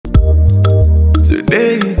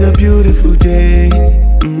Today is a beautiful day.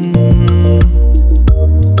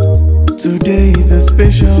 Today is a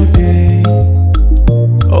special day.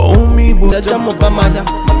 Oh me bo Jamo bamaya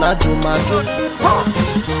manajo majo.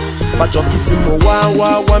 Fajo kisimo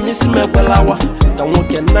wa misi mekwelawa.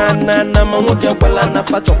 Kanwoke na manwoke kwela na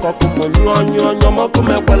fajo kokumo nyo moko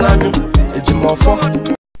mekwela nyu. Ejimofo.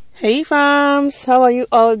 Hey fams, how are you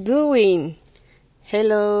all doing?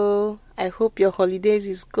 Hello, I hope your holidays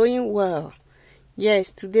is going well.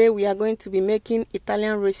 Yes, today we are going to be making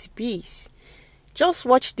Italian recipes. Just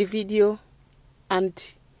watch the video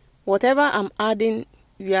and whatever I'm adding,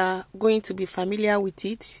 you are going to be familiar with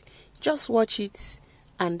it. Just watch it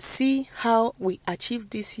and see how we achieve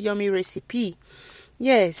this yummy recipe.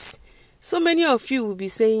 Yes, so many of you will be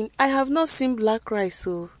saying, I have not seen black rice.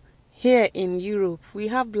 So here in Europe, we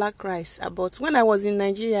have black rice. But when I was in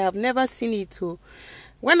Nigeria, I've never seen it. So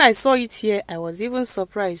when I saw it here, I was even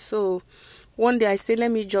surprised. So one day I said,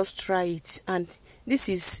 let me just try it. And this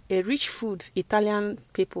is a rich food Italian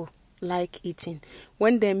people like eating.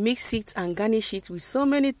 When they mix it and garnish it with so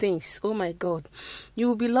many things, oh my God, you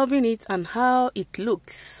will be loving it and how it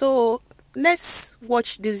looks. So let's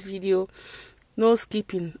watch this video. No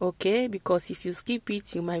skipping, okay? Because if you skip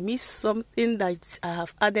it, you might miss something that I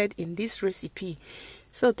have added in this recipe.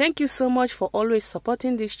 So thank you so much for always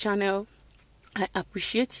supporting this channel. I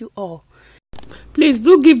appreciate you all. Please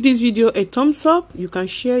do give this video a thumbs up. You can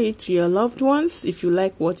share it to your loved ones if you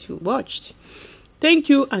like what you watched. Thank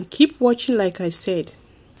you and keep watching like I said.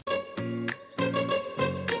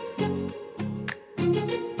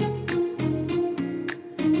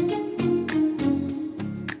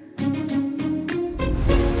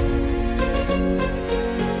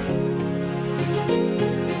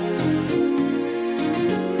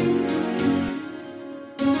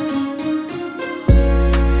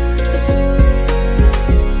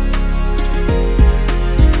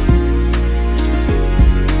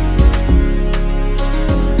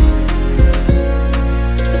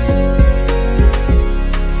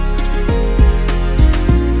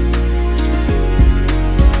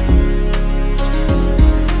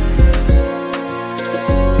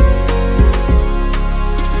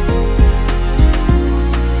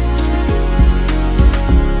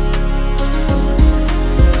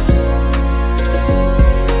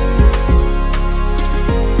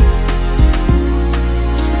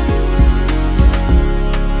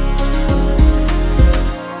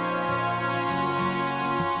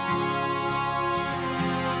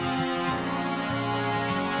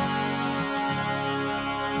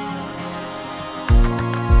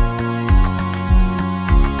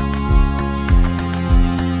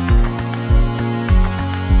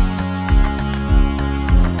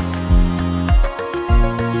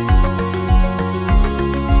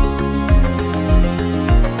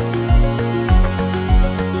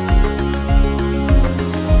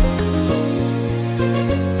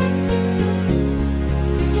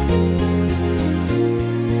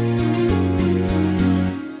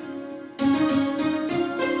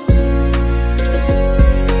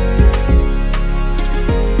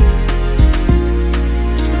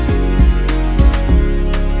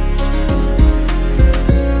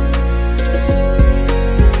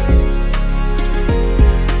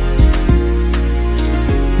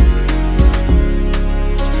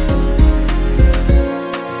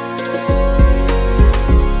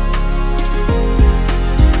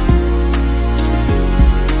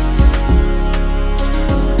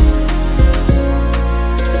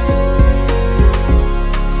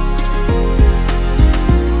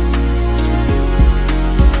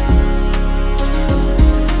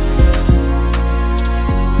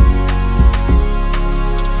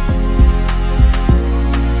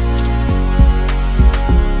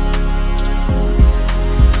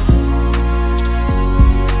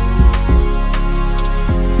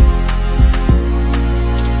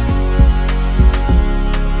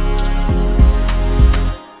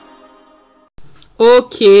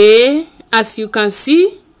 Okay, as you can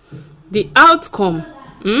see, the outcome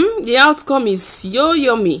is so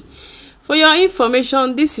yummy. For your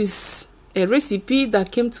information, this is a recipe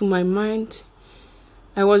that came to my mind.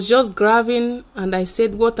 I was just grabbing and I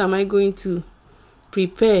said, what am I going to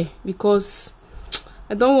prepare? Because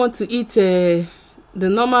I don't want to eat the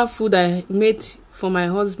normal food I made for my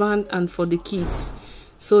husband and for the kids.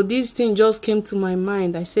 So this thing just came to my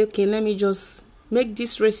mind. I said, okay, let me just make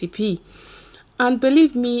this recipe. And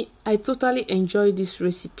believe me, I totally enjoy this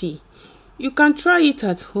recipe. You can try it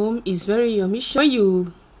at home. It's very yummy. When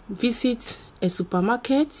you visit a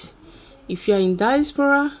supermarket, if you are in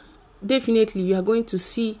diaspora, definitely you are going to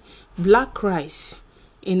see black rice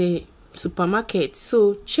in a supermarket.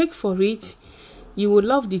 So check for it You will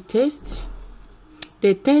love the taste.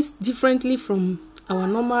 They taste differently from our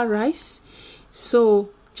normal rice. So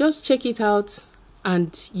just check it out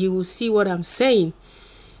and you will see what I'm saying.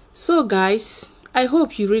 So guys, I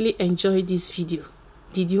hope you really enjoyed this video.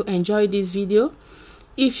 Did you enjoy this video?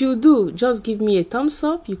 If you do, just give me a thumbs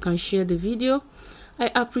up. You can share the video.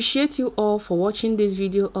 I appreciate you all for watching this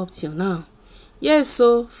video up till now. Yes,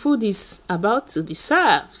 so food is about to be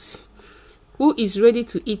served. Who is ready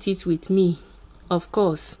to eat it with me? Of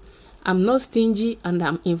course, I'm not stingy and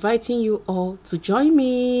I'm inviting you all to join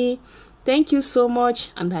me. Thank you so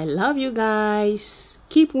much and I love you guys.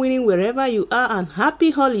 Keep winning wherever you are and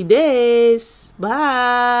happy holidays.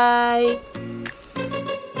 Bye.